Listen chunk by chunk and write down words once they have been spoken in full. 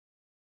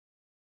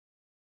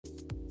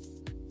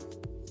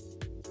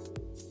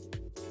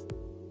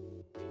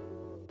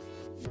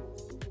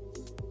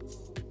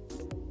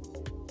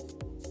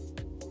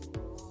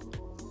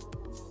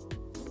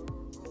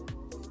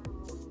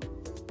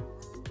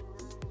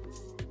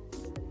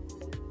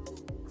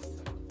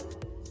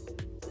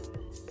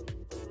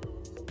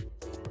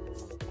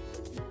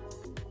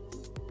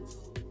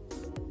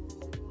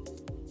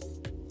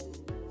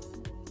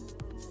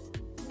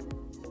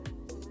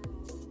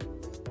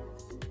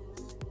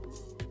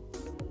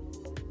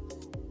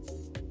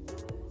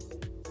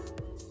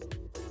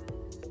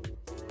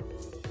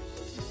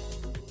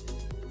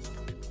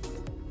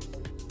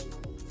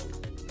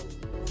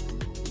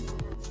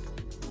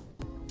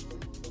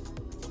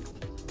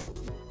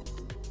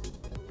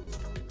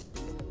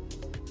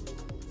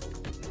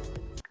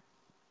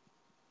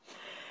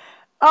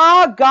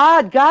Oh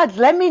God,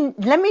 let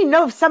me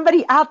know if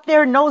somebody out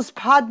there knows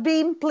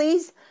Podbeam,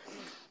 please,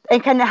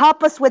 and can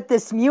help us with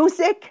this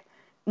music.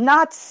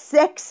 Not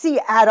sexy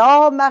at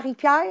all,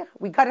 Marie-Pierre.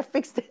 We gotta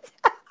fix it.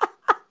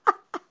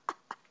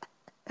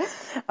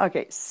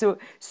 Okay, so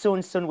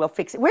soon we'll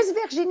fix it. Where's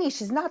Virginie?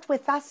 She's not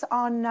with us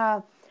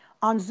on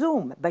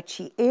Zoom, but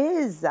she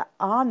is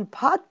on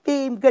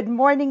Podbeam. Good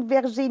morning,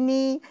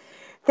 Virginie.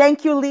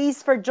 Thank you,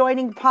 Lise, for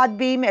joining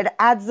Podbeam. It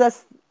adds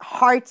us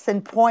hearts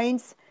and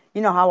points.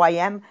 You know how I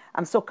am.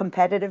 I'm so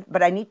competitive,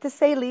 but I need to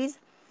say, Lise,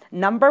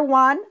 number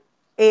one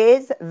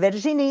is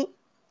Virginie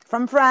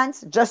from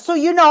France. Just so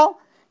you know,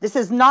 this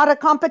is not a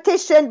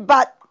competition,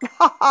 but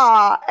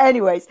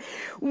anyways,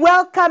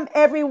 welcome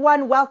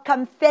everyone.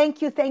 Welcome. Thank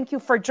you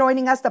for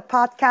joining us, the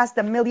podcast,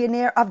 The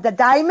Millionaire of the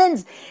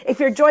Diamonds. If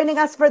you're joining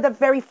us for the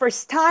very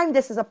first time,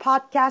 this is a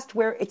podcast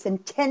where it's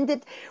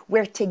intended,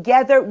 where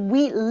together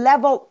we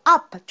level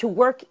up to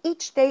work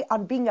each day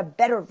on being a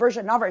better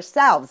version of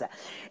ourselves.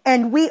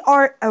 And we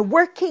are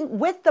working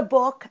with the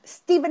book,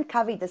 Stephen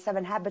Covey, The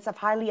 7 Habits of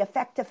Highly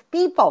Effective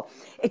People.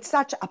 It's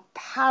such a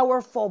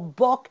powerful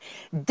book.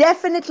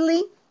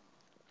 Definitely,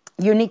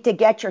 you need to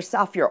get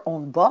yourself your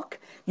own book.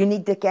 You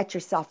need to get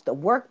yourself the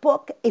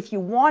workbook if you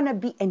want to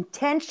be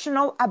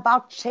intentional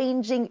about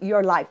changing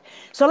your life.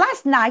 So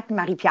last night,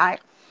 Marie-Pierre,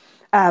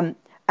 I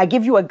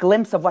give you a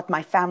glimpse of what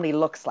my family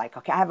looks like.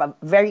 Okay, I have a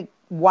very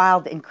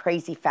wild and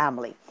crazy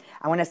family.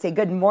 I want to say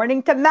good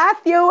morning to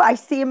Matthew. I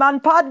see him on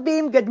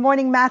Podbeam. Good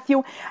morning,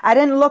 Matthew. I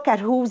didn't look at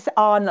who's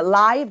on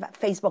live,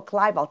 Facebook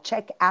Live. I'll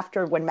check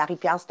after when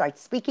Marie-Pierre starts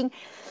speaking.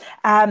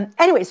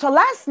 Anyway, so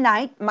last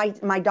night,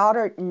 my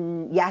daughter,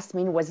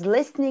 Yasmin, was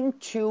listening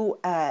to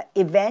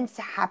events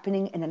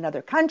happening in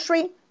another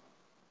country.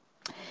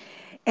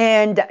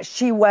 And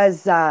she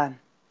was, when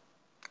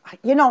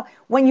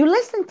you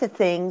listen to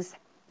things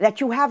that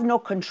you have no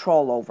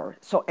control over.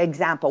 So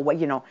example,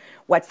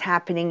 what's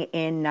happening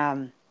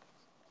in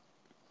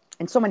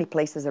so many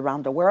places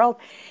around the world,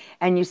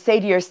 and you say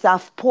to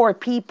yourself, poor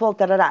people,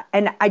 da da da.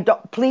 And I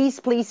don't, please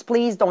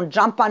don't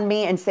jump on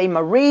me and say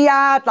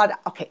Maria, da, da.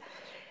 Okay.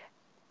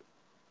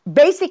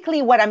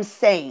 Basically what I'm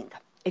saying,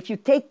 if you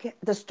take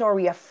the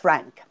story of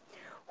Frank,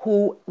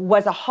 who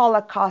was a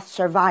Holocaust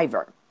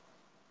survivor,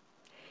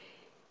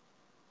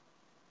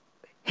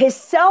 his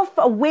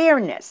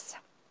self-awareness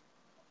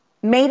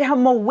made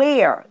him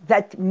aware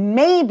that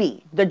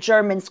maybe the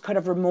Germans could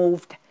have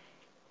removed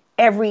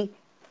every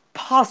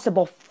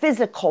possible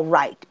physical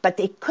right, but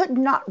they could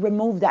not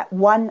remove that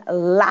one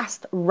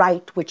last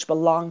right which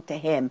belonged to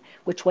him,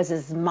 which was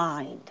his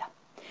mind.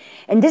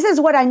 And this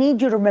is what I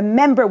need you to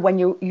remember when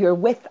you're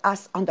with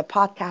us on the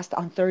podcast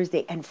on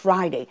Thursday and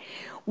Friday.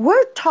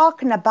 We're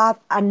talking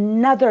about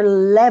another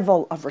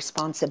level of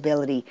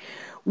responsibility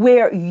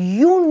where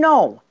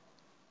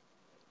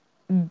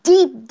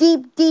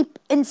deep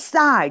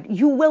inside,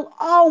 you will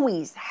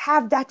always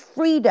have that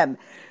freedom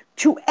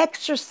to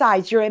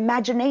exercise your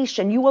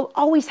imagination. You will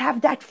always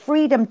have that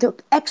freedom to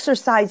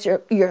exercise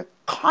your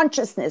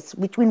consciousness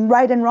between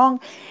right and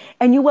wrong.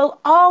 And you will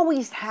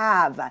always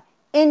have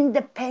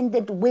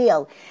independent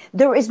will.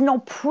 There is no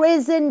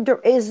prison,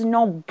 there is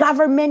no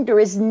government, there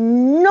is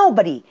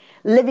nobody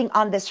living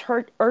on this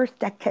earth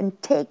that can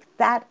take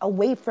that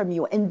away from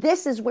you. And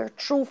this is where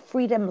true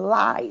freedom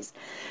lies.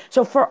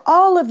 So for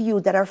all of you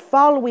that are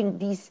following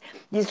these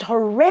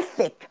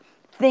horrific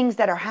things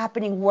that are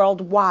happening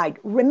worldwide,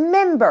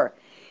 remember,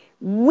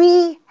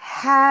 we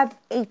have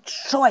a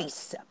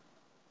choice.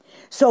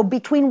 So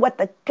between what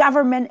the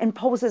government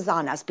imposes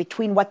on us,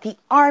 between what the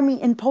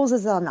army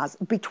imposes on us,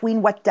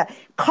 between what the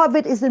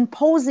COVID is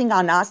imposing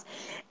on us,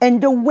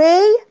 and the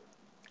way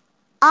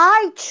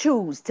I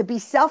choose to be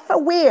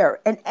self-aware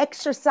and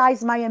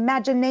exercise my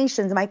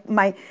imaginations,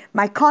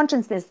 my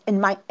consciousness,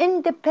 and my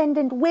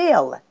independent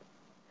will,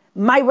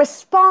 my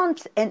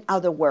response, in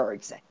other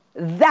words,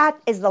 that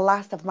is the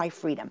last of my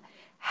freedom.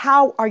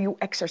 How are you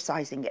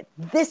exercising it?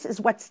 This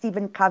is what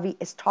Stephen Covey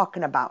is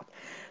talking about.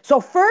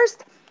 So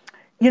first,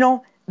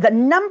 the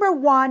number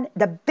one,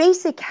 the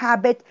basic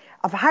habit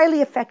of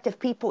highly effective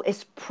people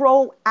is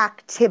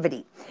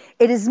proactivity.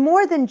 It is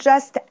more than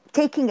just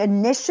taking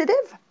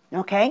initiative,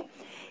 okay?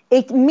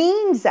 It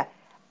means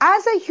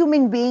as a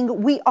human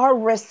being, we are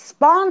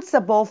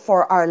responsible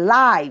for our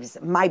lives,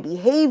 my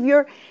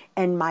behavior,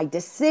 and my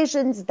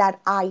decisions that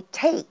I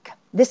take.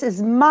 This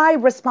is my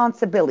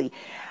responsibility.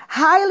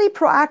 Highly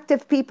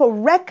proactive people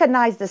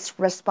recognize this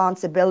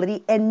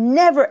responsibility and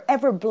never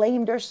ever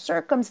blame their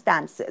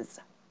circumstances.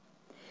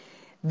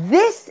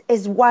 This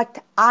is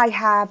what I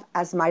have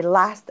as my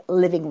last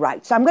living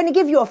right. So I'm going to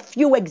give you a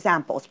few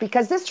examples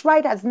because this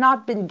right has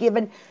not been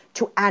given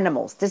to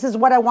animals. This is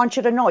what I want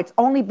you to know. It's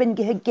only been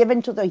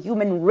given to the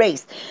human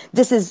race.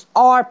 This is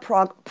our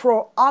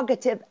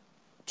prerogative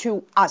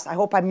to us. I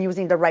hope I'm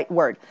using the right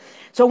word.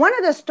 So one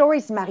of the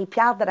stories,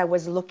 Marie-Pierre, that I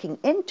was looking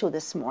into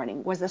this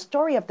morning was the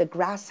story of the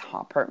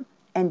grasshopper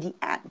and the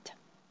ant.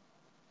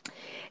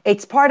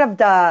 It's part of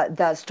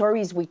the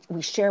stories we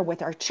share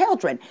with our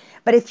children.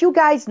 But if you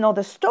guys know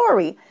the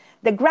story,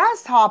 The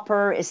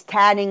grasshopper is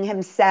tanning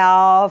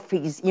himself.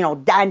 He's,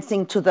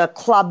 dancing to the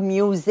club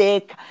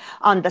music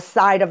on the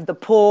side of the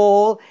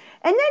pool.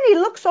 And then he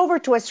looks over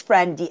to his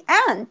friend, the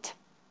ant,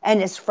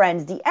 and his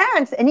friends, the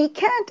ants, and he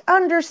can't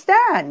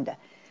understand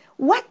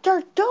what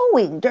they're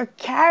doing. They're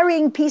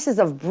carrying pieces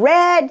of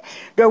bread.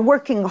 They're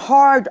working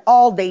hard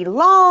all day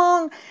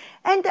long.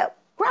 And the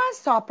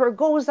grasshopper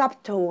goes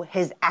up to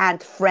his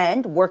ant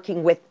friend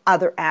working with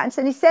other ants,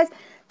 and he says,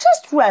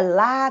 just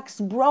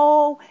relax,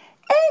 bro.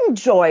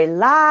 Enjoy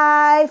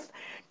life.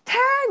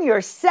 Tan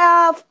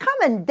yourself.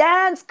 Come and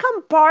dance.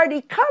 Come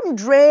party. Come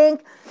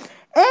drink.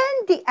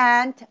 And the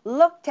ant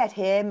looked at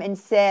him and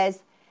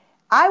says,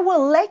 I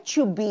will let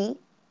you be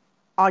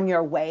on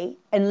your way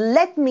and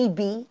let me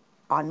be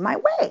on my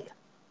way.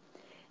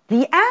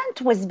 The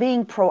ant was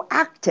being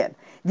proactive.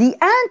 The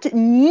ant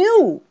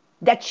knew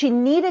that she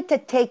needed to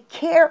take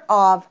care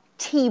of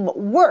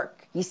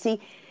teamwork. You see,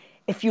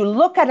 if you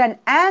look at an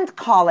ant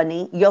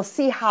colony, you'll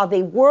see how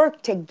they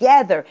work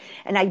together.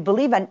 And I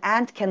believe an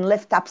ant can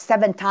lift up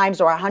 7 times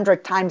or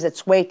 100 times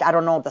its weight. I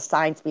don't know the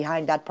science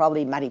behind that.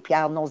 Probably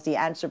Marie-Pierre knows the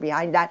answer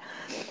behind that.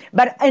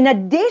 But in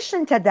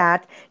addition to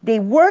that, they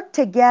work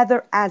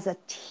together as a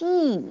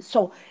team.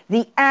 So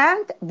the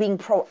ant, being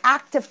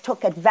proactive,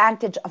 took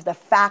advantage of the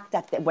fact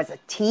that it was a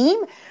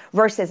team,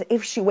 versus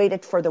if she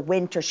waited for the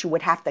winter, she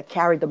would have to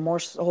carry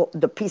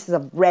the pieces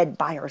of bread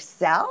by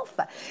herself.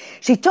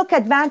 She took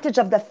advantage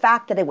of the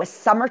fact that it was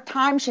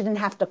summertime. She didn't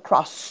have to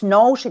cross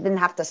snow. She didn't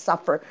have to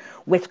suffer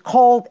with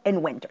cold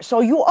in winter.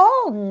 So you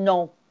all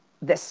know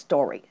this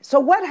story. So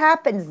what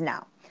happens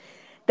now?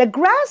 The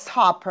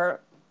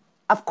grasshopper,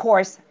 of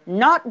course,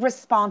 not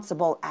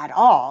responsible at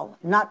all.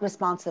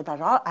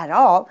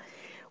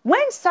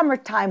 When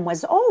summertime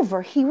was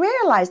over, he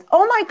realized,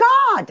 oh my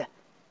God,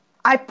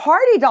 I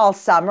partied all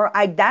summer.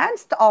 I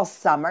danced all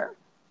summer.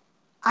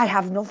 I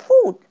have no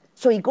food.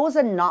 So he goes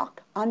and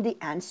knocks on the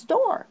ant's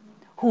door,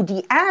 who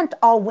the ant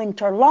all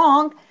winter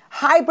long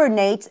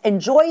hibernates,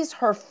 enjoys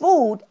her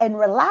food, and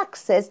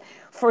relaxes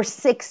for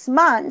 6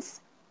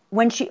 months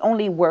when she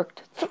only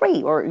worked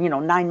 3, or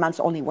 9 months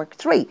only worked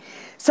 3.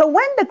 So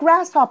when the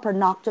grasshopper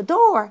knocked the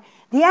door,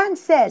 the ant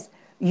says,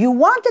 you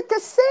wanted to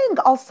sing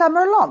all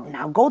summer long.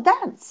 Now go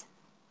dance.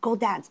 Go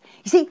dance.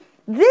 You see,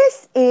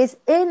 this is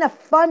in a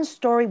fun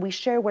story we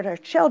share with our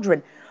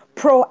children,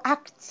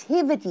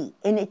 proactivity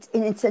in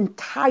its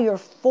entire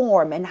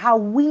form, and how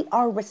we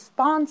are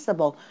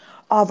responsible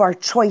of our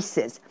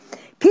choices.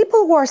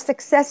 People who are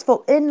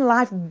successful in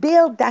life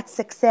build that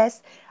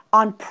success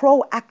on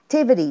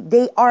proactivity.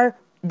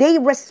 They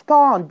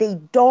respond. They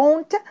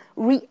don't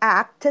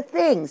react to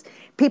things.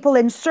 People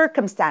in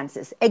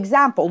circumstances.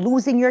 Example,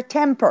 losing your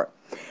temper,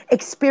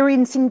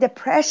 experiencing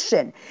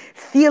depression,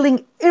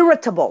 feeling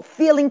irritable,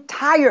 feeling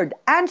tired,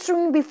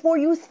 answering before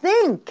you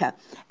think,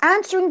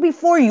 answering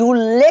before you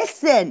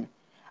listen.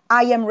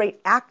 I am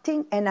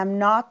reacting and I'm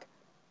not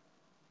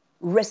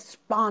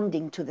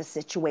responding to the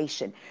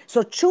situation.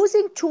 So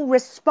choosing to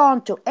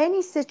respond to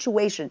any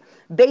situation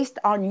based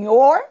on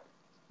your,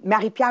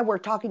 Marie-Pierre, we're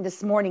talking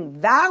this morning,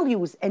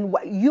 values and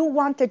what you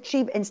want to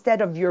achieve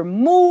instead of your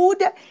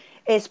mood,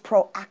 is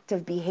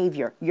proactive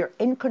behavior. You're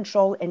in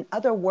control. In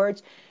other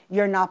words,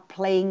 you're not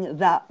playing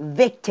the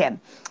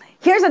victim.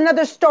 Here's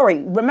another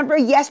story. Remember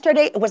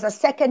yesterday, it was the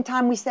second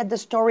time we said the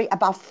story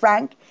about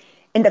Frank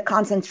in the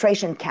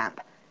concentration camp.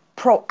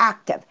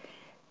 Proactive.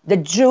 The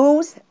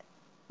Jews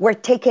were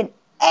taking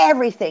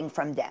everything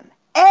from them.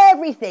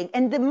 Everything.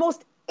 And the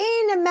most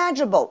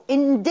unimaginable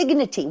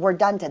indignity were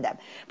done to them.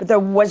 But there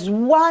was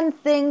one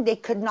thing they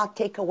could not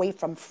take away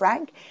from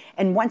Frank.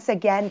 And once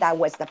again, that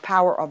was the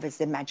power of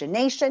his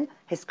imagination,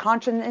 his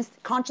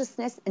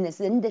consciousness, and his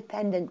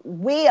independent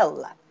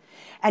will.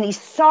 And he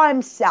saw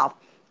himself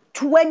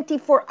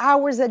 24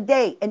 hours a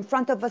day in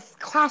front of a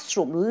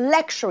classroom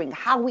lecturing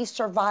how we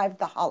survived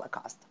the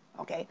Holocaust.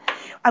 Okay,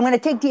 I'm going to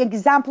take the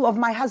example of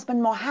my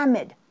husband,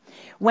 Mohammed.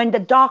 When the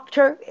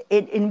doctor,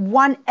 in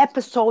one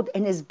episode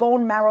in his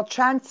bone marrow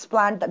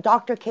transplant, the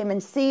doctor came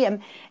and see him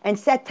and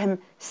said to him,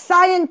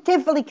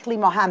 scientifically,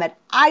 Mohammed,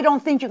 I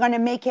don't think you're going to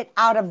make it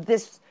out of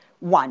this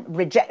one.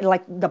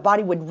 Like the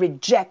body would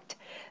reject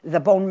the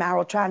bone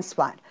marrow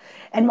transplant.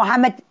 And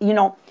Mohammed,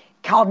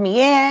 called me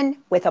in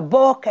with a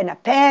book and a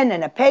pen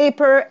and a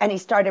paper, and he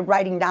started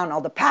writing down all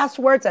the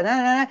passwords, and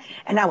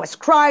I was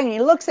crying, and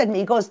he looks at me,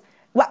 he goes,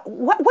 what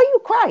are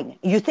you crying?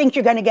 You think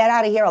you're going to get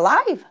out of here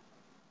alive?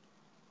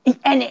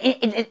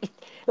 And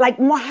like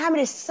Mohammed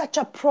is such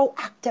a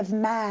proactive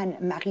man,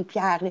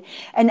 Marie-Pierre.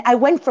 And I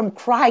went from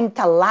crying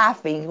to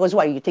laughing. He goes,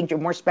 what, you think you're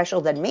more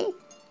special than me?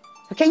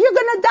 Okay, you're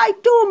going to die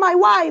too, my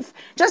wife.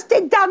 Just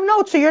take down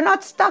notes so you're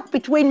not stuck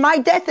between my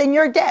death and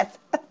your death.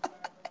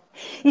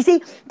 You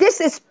see, this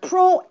is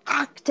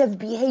proactive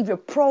behavior,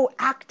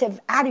 proactive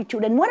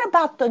attitude. And what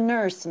about the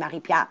nurse,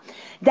 Marie-Pierre?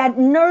 That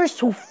nurse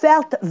who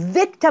felt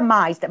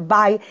victimized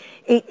by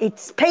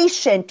its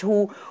patient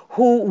who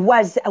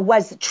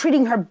was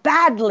treating her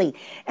badly.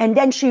 And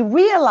then she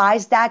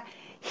realized that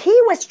he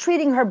was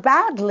treating her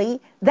badly.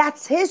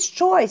 That's his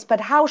choice. But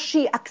how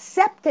she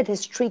accepted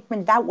his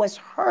treatment, that was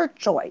her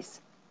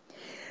choice.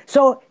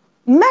 So,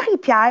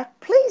 Marie-Pierre,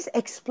 please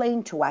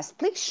explain to us,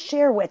 please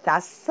share with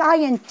us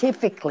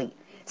scientifically,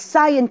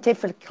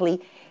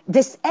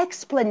 this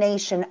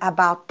explanation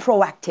about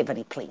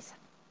proactivity, please.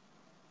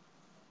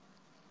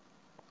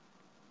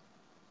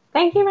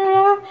 Thank you,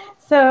 Maria.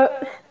 So,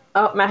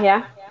 oh,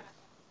 Maria.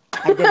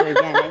 I did it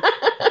again, eh?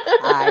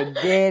 I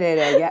did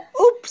it again.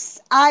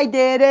 Oops, I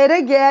did it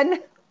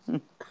again.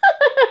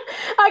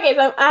 Okay,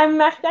 so I'm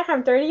Marta.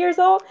 I'm 30 years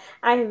old.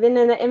 I've been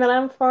in the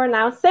MLM for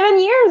now 7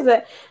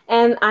 years,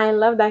 and I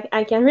love that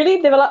I can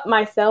really develop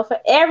myself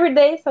every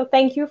day. So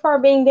thank you for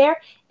being there,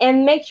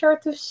 and make sure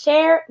to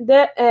share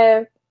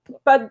the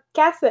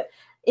podcast.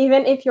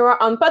 Even if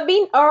you're on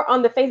Podbean or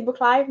on the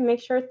Facebook Live,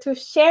 make sure to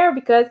share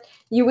because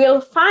you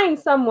will find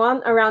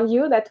someone around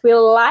you that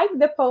will like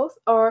the post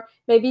or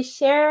maybe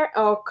share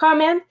or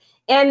comment.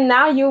 And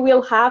now you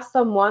will have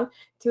someone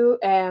to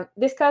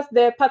discuss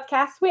the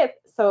podcast with.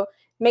 So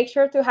make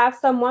sure to have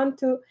someone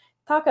to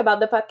talk about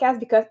the podcast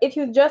because if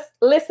you just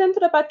listen to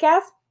the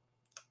podcast,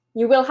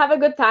 you will have a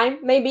good time,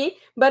 maybe,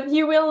 but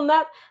you will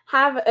not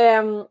have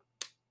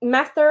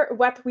master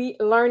what we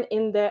learn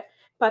in the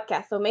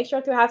podcast. So make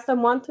sure to have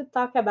someone to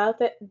talk about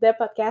the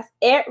podcast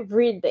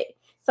every day.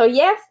 So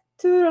yes,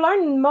 to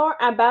learn more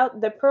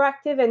about the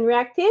proactive and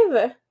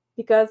reactive,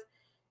 because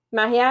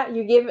Maria,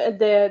 you give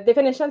the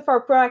definition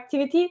for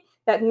proactivity.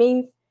 That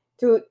means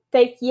to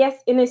take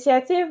yes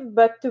initiative,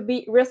 but to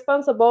be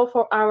responsible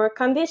for our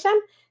condition.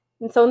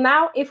 And so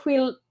now, if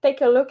we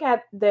take a look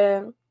at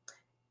the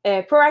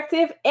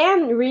proactive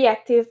and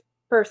reactive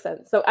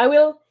person, so I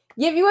will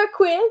give you a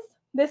quiz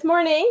this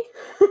morning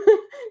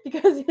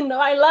because you know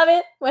I love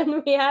it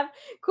when we have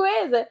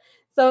quiz.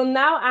 So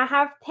now I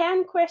have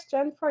 10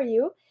 questions for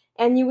you,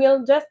 and you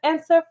will just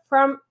answer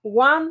from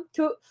 1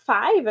 to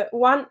 5.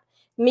 1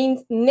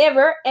 means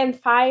never, and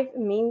 5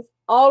 means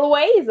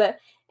always.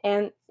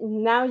 And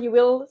now you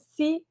will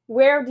see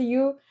where do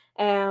you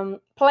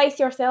place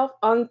yourself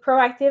on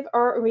proactive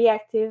or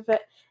reactive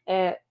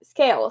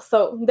scale.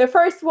 So the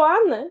first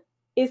one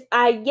is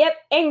I get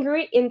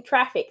angry in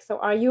traffic. So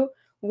are you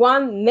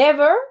 1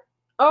 never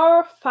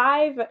or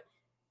 5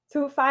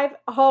 to 5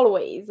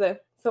 always?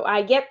 So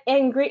I get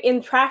angry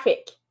in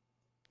traffic.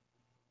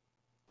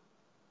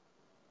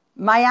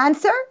 My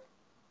answer?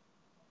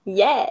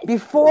 Yes.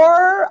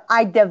 Before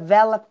I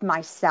developed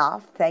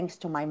myself, thanks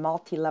to my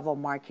multi level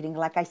marketing,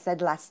 like I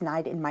said last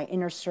night in my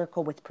inner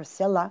circle with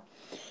Priscilla,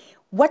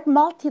 what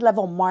multi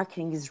level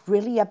marketing is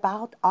really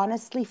about,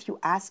 honestly, if you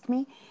ask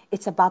me,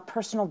 it's about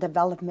personal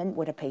development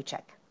with a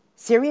paycheck.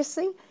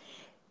 Seriously?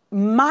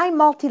 My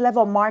multi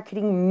level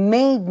marketing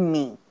made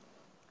me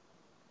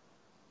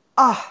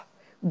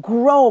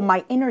grow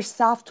my inner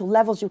self to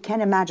levels you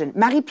can't imagine.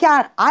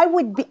 Marie-Pierre, I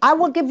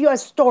will give you a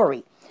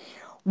story.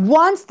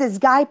 Once this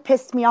guy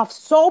pissed me off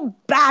so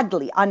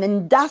badly on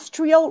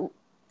industrial,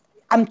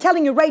 I'm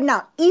telling you right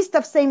now, east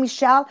of Saint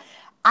Michel,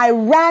 I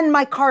ran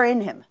my car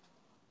in him.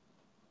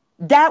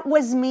 That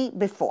was me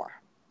before.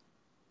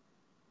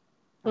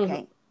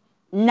 Okay.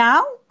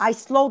 Now I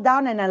slow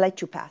down and I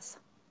let you pass.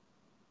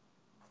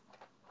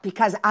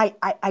 Because I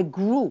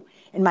grew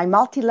in my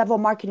multi-level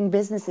marketing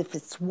business. If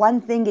it's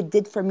one thing it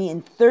did for me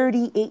in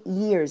 38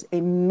 years,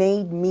 it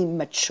made me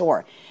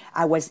mature.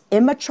 I was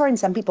immature, and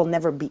some people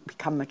never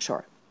become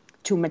mature.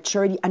 To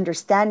maturity,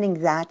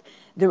 understanding that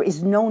there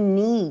is no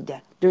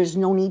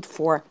need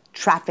for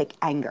traffic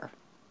anger.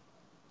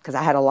 Because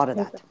I had a lot of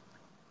that.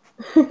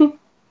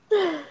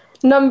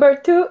 Number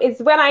 2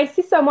 is when I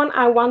see someone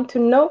I want to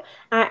know,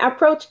 I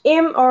approach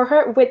him or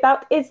her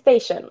without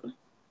hesitation.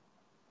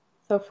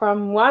 So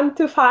from 1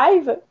 to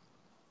 5,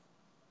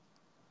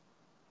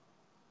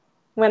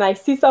 when I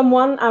see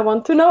someone I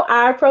want to know,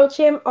 I approach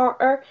him or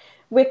her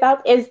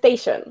without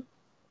hesitation.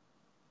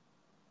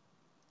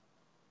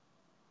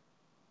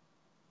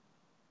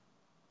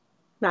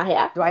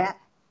 Maria? Do I?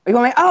 You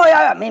want me? Oh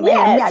yeah, me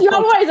Yes, you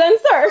approach. always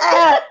answer.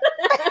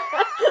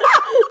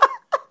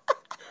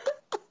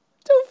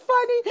 Too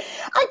funny.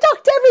 I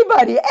talk to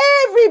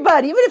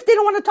everybody, even if they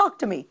don't want to talk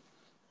to me.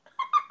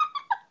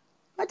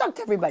 I talk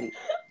to everybody.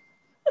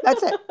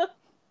 That's it.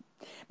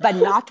 But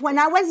not when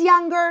I was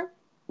younger.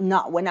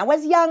 Not when I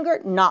was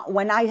younger. Not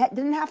when I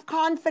didn't have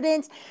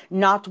confidence.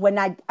 Not when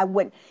I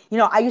went.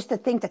 I used to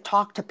think to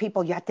talk to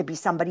people, you had to be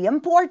somebody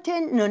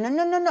important. No, no,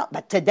 no, no, no.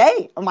 But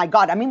today, oh my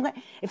God. I mean,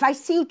 if I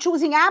see you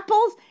choosing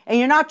apples and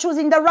you're not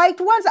choosing the right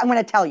ones, I'm going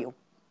to tell you.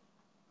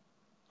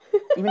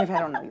 Even if I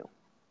don't know you.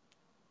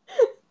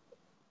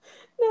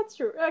 That's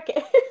true.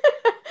 Okay.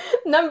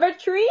 Number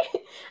 3,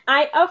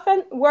 I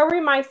often worry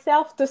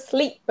myself to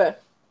sleep.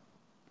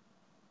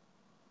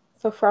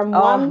 So from Oh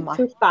 1 my.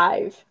 to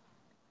 5.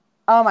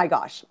 Oh my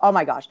gosh. Oh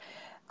my gosh.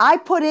 I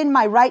put in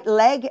my right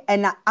leg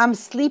and I'm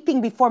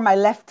sleeping before my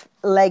left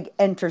leg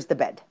enters the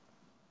bed.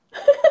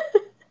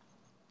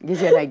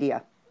 Gives you an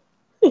idea.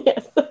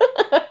 Yes.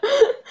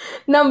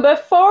 Number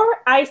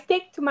 4, I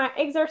stick to my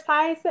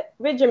exercise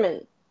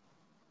regimen.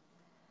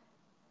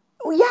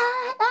 Yeah,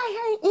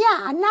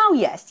 yeah. Now,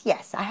 yes.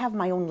 I have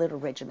my own little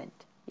regiment.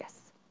 Yes.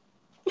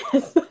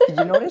 Yes. Did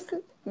you notice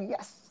it?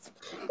 Yes.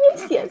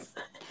 Yes, yes.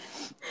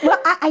 Well,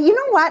 You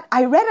know what?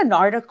 I read an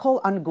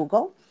article on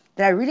Google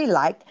that I really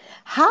liked,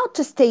 how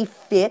to stay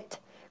fit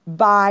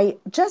by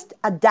just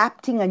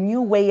adapting a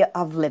new way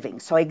of living.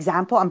 So,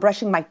 example, I'm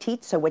brushing my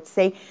teeth. So, let's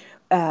say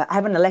I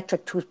have an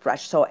electric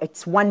toothbrush. So,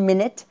 it's 1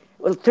 minute,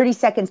 well, 30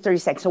 seconds, 30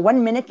 seconds. So,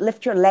 1 minute,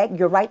 lift your leg,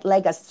 your right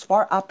leg as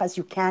far up as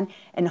you can,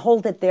 and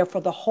hold it there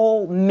for the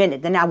whole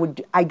minute. Then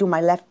I do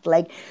my left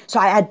leg. So,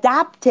 I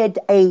adapted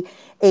a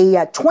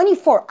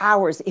 24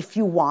 hours, if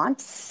you want,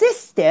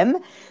 system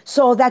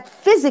so that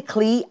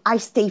physically I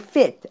stay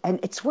fit, and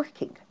it's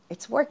working.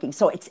 It's working.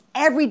 So it's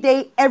every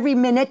day, every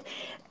minute.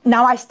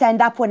 Now I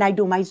stand up when I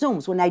do my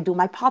Zooms, when I do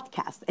my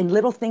podcast, and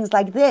little things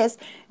like this.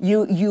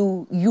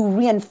 You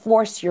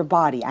reinforce your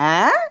body.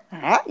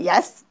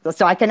 Yes.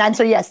 So I can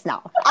answer yes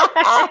now.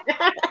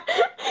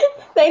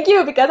 Thank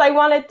you, because I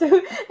wanted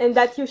to, and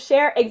that you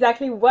share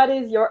exactly what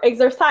is your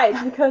exercise,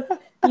 because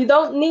you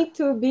don't need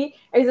to be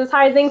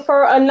exercising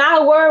for an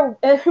hour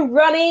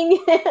running.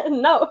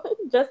 No,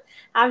 just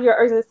have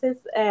your exercise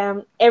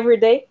every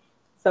day.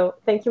 So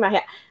thank you,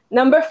 Maria.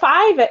 Number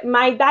 5,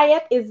 my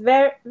diet is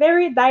very,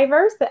 very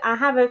diverse. I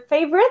have a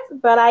favorite,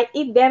 but I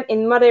eat them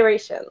in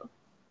moderation.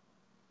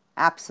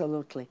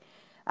 Absolutely.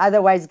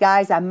 Otherwise,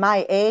 guys, at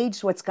my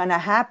age, what's going to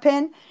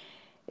happen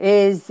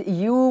is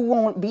you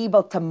won't be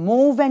able to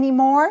move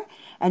anymore.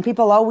 And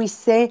people always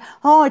say,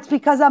 oh, it's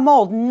because I'm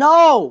old.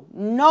 No,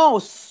 no,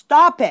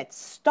 stop it,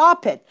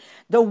 stop it.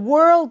 The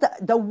world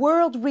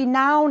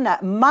renowned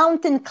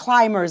mountain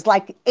climbers,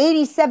 like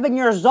 87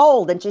 years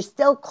old, and she's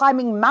still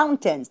climbing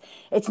mountains.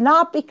 It's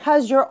not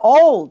because you're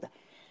old.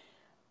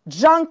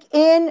 Junk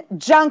in,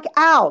 junk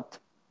out.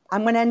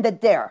 I'm going to end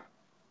it there.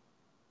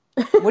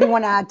 What do you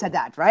want to add to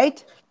that,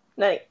 right?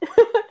 Nice.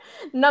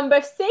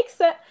 Number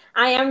 6,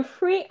 I am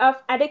free of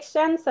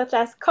addictions such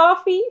as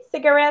coffee,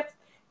 cigarettes,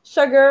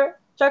 sugar,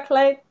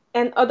 chocolate,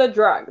 and other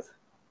drugs.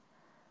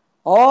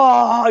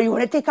 Oh, you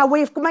want to take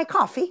away my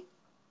coffee?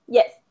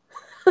 Yes.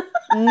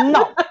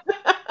 No.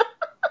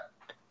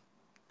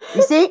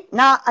 You see,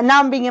 now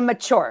I'm being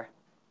immature.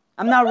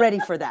 I'm not ready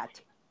for that.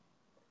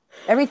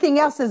 Everything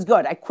else is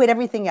good. I quit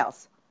everything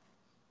else.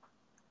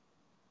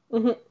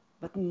 Mm-hmm.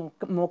 But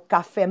mo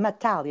cafe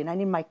matal, I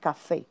need my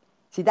cafe.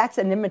 See, that's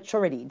an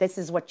immaturity. This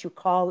is what you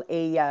call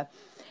a.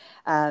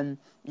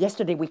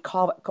 Yesterday we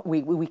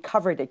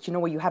covered it. You know,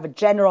 where you have a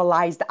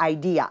generalized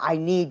idea. I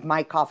need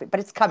my coffee, but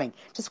it's coming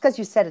just because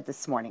you said it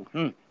this morning.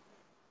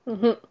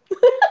 Mm-hmm.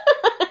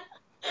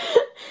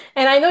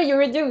 And I know you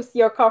reduce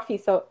your coffee,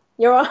 so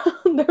you're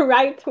on the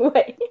right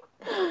way.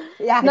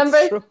 Yeah, it's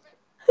Number true.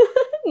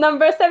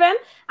 Number 7,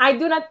 I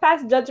do not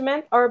pass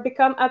judgment or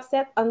become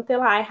upset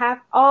until I have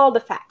all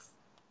the facts.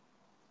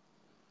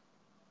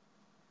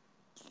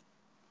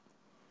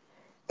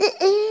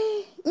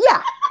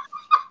 Yeah,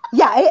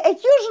 yeah.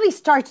 It usually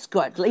starts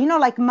good. You know,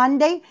 like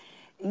Monday.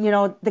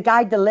 The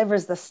guy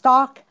delivers the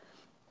stock,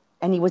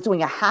 and he was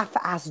doing a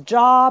half-assed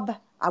job.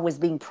 I was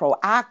being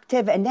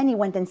proactive, and then he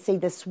went and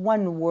said this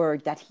one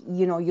word that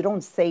you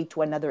don't say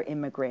to another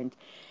immigrant,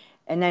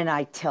 and then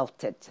I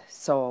tilted.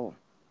 So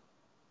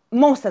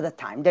most of the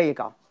time, there you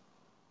go.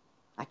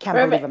 I can't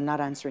believe Perfect. I'm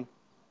not answering.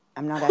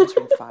 I'm not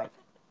answering 5.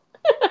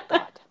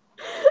 God.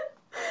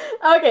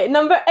 Okay,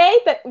 number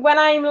 8, when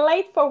I'm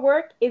late for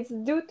work, it's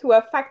due to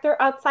a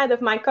factor outside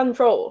of my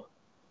control.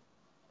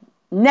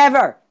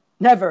 Never,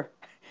 never.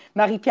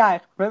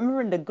 Marie-Pierre,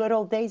 remember in the good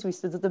old days we used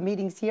to do the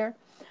meetings here?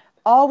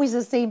 Always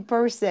the same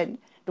person.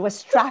 There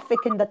was traffic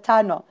in the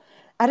tunnel.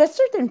 At a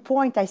certain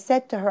point, I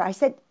said to her,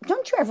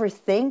 don't you ever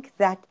think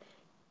that,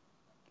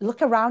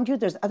 look around you,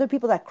 there's other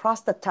people that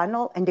crossed the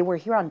tunnel and they were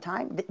here on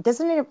time?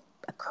 Doesn't it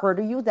occur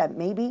to you that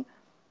maybe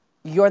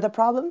you're the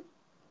problem?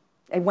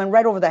 It went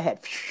right over the head.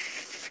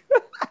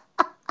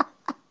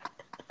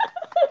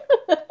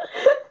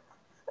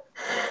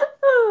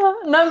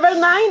 Number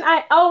 9,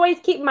 I always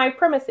keep my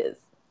promises.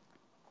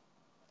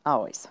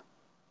 Always.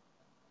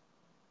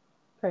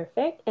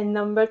 Perfect. And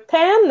number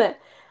 10,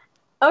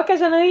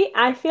 occasionally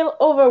I feel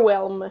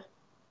overwhelmed.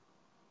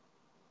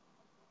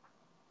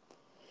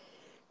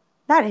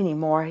 Not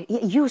anymore.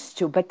 It used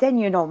to, but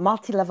then,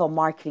 multi-level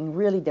marketing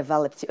really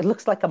develops. It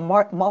looks like a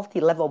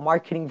multi-level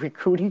marketing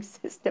recruiting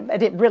system,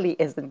 and it really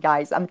isn't,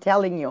 guys. I'm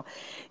telling you.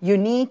 You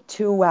need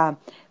to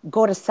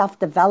go to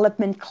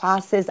self-development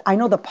classes. I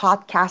know the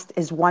podcast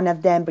is one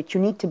of them, but you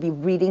need to be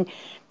reading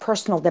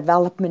personal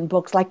development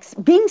books. Like,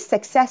 being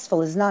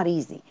successful is not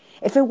easy.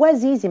 If it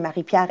was easy,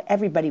 Marie-Pierre,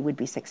 everybody would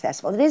be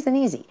successful. It isn't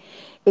easy.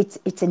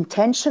 It's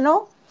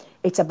intentional.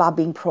 It's about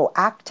being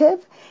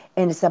proactive,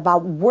 and it's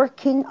about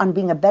working on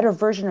being a better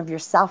version of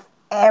yourself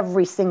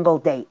every single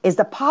day. Is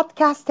the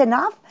podcast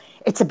enough?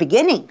 It's a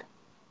beginning,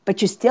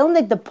 but you still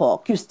need the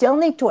book. You still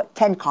need to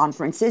attend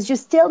conferences. You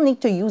still need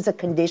to use a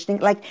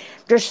conditioning. Like,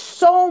 there's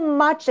so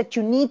much that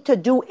you need to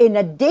do in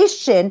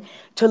addition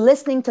to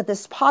listening to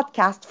this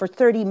podcast for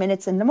 30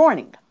 minutes in the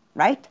morning,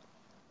 right?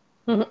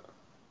 Mm-hmm.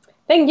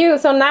 Thank you.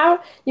 So now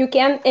you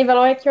can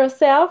evaluate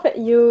yourself.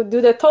 You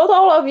do the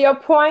total of your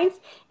points.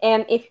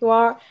 And if you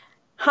are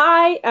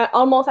high,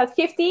 almost at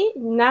 50,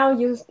 now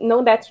you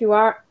know that you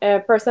are a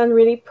person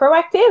really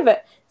proactive.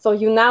 So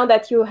you know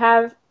that you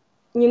have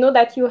you know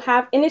that you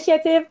have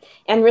initiative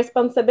and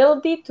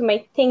responsibility to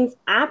make things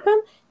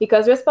happen,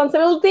 because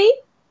responsibility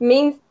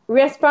means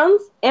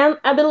response and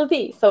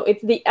ability. So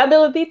it's the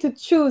ability to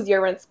choose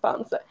your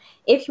response.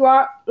 If you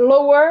are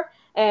lower,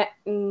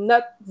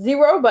 not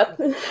zero, but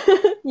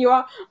you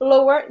are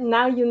lower,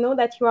 now you know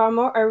that you are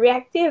more a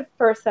reactive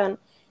person.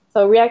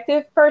 So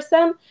reactive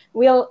person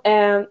will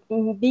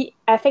be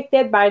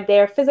affected by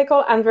their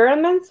physical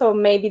environment, so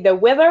maybe the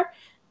weather,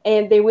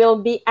 and they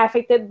will be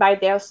affected by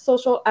their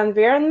social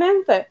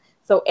environment.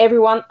 So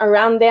everyone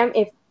around them,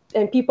 if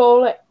and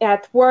people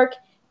at work,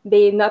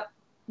 they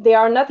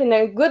are not in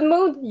a good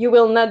mood, you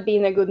will not be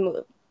in a good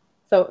mood.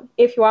 So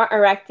if you are a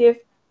reactive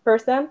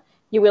person,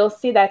 you will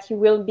see that you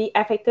will be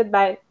affected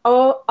by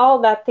all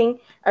that thing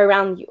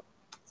around you.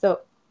 So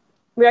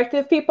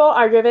reactive people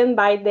are driven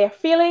by their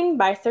feeling,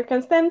 by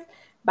circumstance,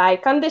 by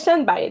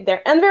condition, by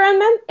their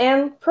environment,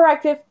 and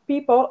proactive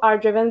people are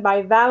driven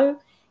by value,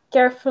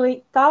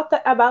 carefully thought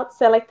about,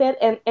 selected,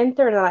 and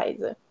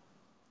internalized.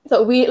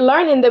 So we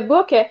learn in the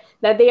book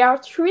that there are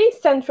three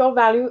central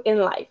values in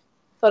life.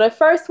 So the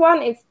first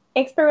one is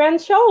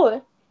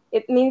experiential.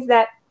 It means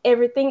that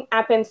everything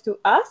happens to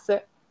us.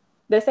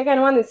 The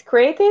second one is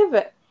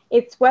creative.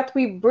 It's what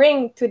we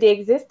bring to the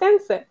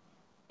existence.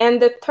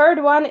 And the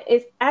third one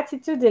is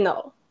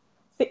attitudinal.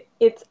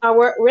 It's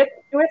our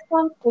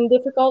response in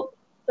difficult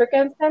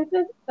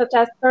circumstances, such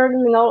as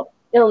terminal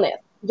illness,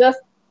 just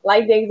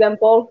like the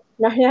example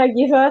Maria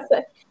gave us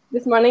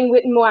this morning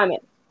with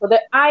Mohammed. So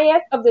the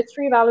highest of the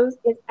three values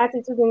is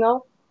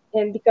attitudinal,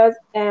 and because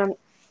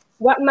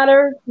what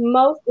matters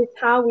most is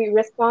how we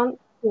respond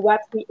to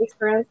what we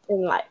experience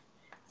in life.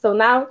 So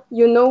now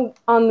you know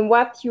on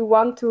what you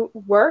want to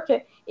work.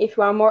 If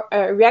you are more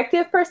a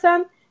reactive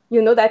person,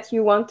 you know that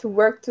you want to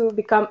work to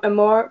become a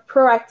more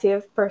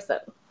proactive person.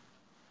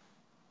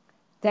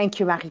 Thank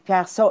you,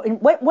 Marie-Pierre. So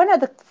one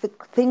of the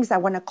things I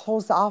want to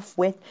close off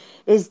with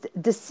is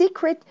the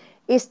secret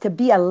is to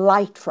be a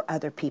light for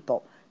other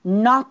people,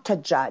 not to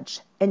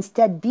judge.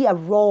 Instead, be a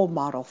role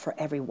model for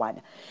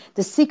everyone.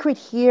 The secret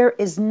here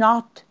is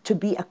not to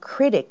be a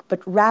critic, but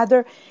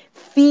rather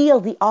feel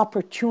the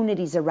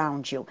opportunities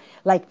around you.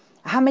 Like,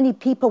 how many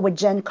people with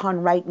Gen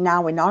Con right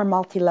now in our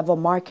multi-level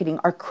marketing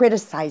are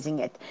criticizing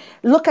it?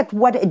 Look at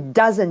what it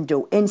doesn't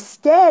do.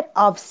 Instead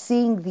of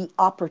seeing the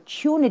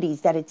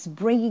opportunities that it's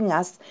bringing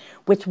us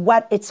with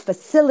what it's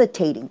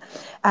facilitating.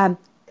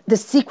 The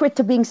secret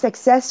to being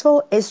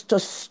successful is to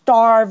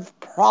starve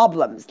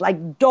problems.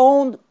 Like,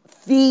 don't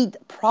feed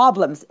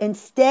problems.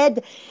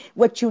 Instead,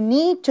 what you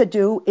need to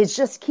do is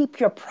just keep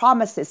your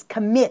promises,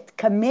 commit,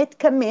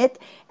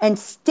 and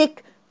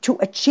stick to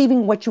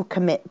achieving what you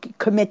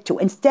commit to.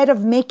 Instead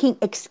of making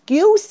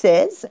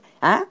excuses,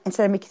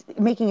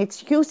 making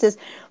excuses,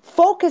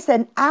 focus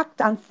and act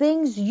on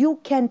things you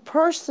can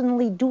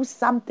personally do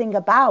something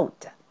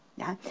about.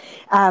 Yeah?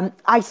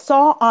 I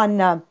saw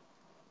on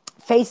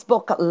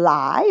Facebook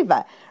Live,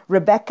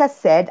 Rebecca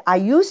said, I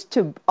used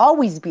to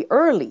always be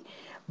early,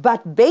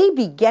 but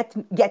baby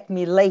get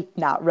me late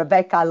now.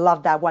 Rebecca, I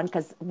love that one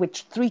because with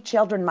three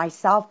children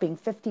myself, being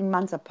 15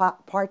 months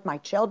apart, my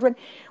children,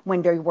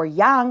 when they were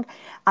young,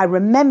 I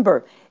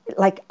remember,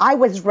 like, I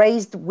was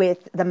raised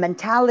with the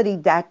mentality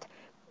that,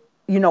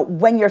 you know,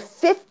 when you're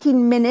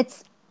 15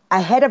 minutes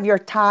ahead of your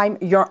time,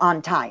 you're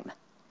on time.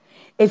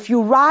 If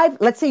you arrive,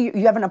 let's say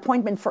you have an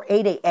appointment for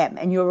 8 a.m.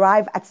 and you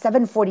arrive at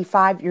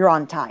 7:45, you're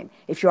on time.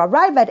 If you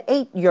arrive at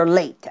 8, you're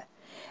late.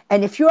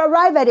 And if you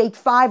arrive at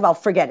 8:05, I'll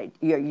forget it.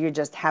 You're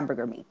just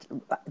hamburger meat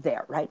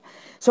there, right?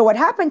 So what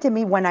happened to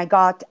me when I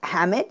got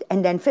Hamid,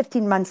 and then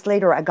 15 months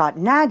later I got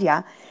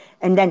Nadia,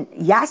 and then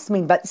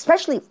Yasmin, but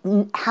especially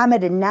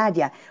Hamid and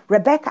Nadia.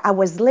 Rebecca, I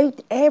was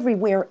late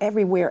everywhere.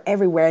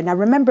 And I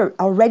remember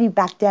already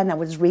back then I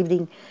was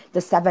reading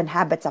The 7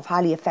 Habits of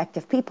Highly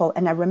Effective People,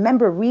 and I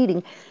remember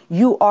reading,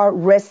 you are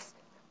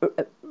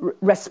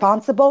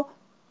responsible,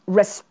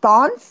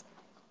 response,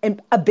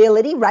 and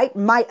ability, right?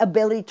 My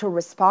ability to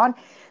respond.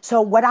 So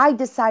what I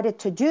decided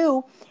to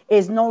do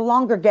is no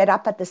longer get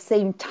up at the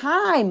same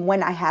time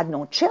when I had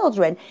no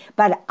children,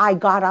 but I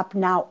got up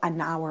now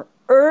an hour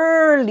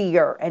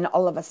earlier, and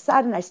all of a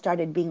sudden I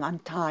started being on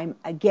time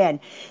again.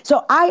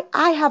 So I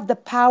have the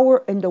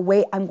power in the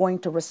way I'm going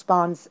to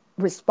respond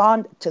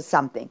to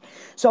something.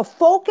 So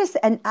focus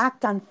and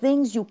act on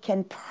things you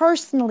can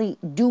personally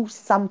do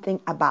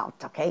something about,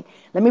 okay?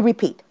 Let me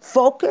repeat.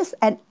 Focus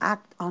and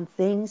act on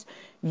things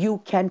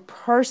you can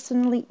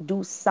personally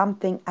do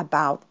something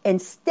about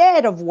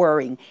instead of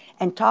worrying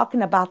and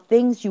talking about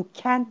things you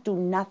can't do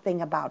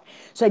nothing about.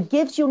 So it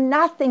gives you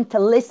nothing to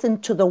listen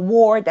to the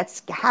war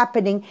that's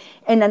happening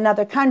in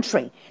another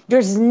country.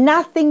 There's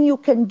nothing you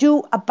can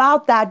do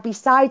about that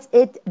besides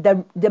it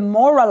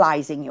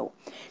demoralizing you.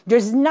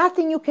 There's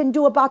nothing you can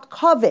do about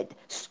COVID.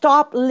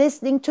 Stop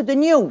listening to the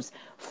news.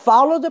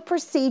 Follow the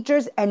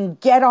procedures and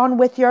get on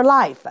with your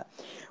life.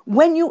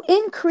 When you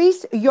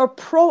increase your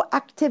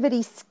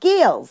proactivity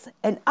skills,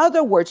 in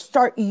other words,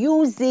 start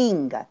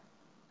using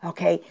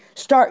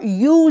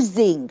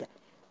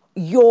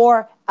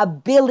your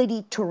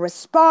ability to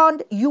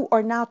respond, you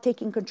are now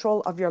taking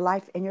control of your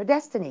life and your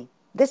destiny.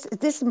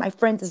 This, my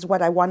friends, is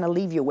what I want to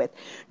leave you with.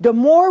 The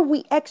more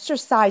we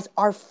exercise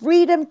our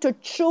freedom to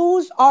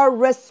choose our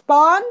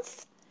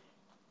response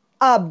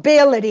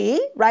ability,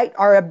 right?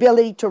 Our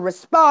ability to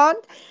respond,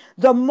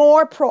 the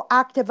more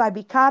proactive I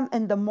become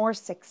and the more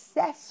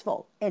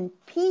successful and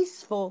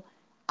peaceful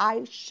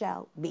I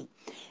shall be.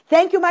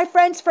 Thank you, my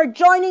friends, for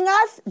joining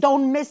us.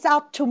 Don't miss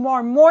out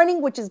tomorrow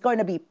morning, which is going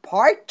to be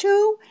part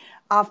 2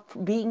 of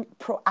being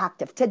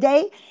proactive.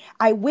 Today,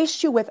 I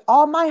wish you with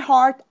all my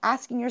heart,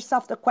 asking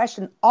yourself the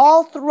question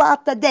all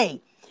throughout the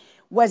day,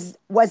 was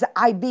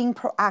I being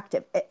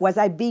proactive? Was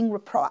I being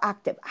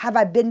proactive? Have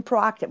I been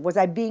proactive? Was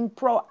I being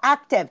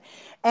proactive?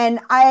 And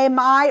am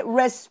I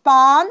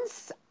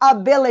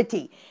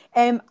responsibility?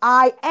 Am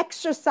I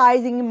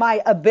exercising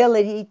my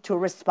ability to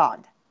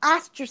respond?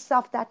 Ask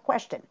yourself that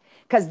question,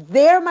 because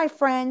there, my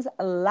friends,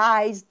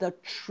 lies the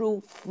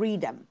true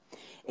freedom.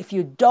 If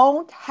you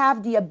don't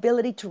have the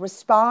ability to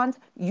respond,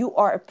 you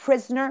are a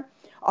prisoner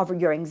of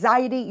your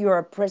anxiety. You're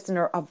a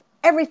prisoner of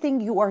everything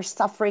you are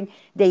suffering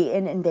day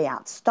in and day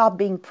out. Stop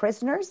being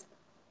prisoners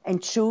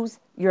and choose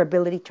your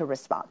ability to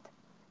respond.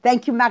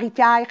 Thank you,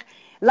 Marie-Pierre.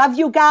 Love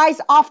you guys.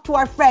 Off to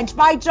our French.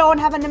 Bye, Joan.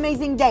 Have an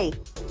amazing day.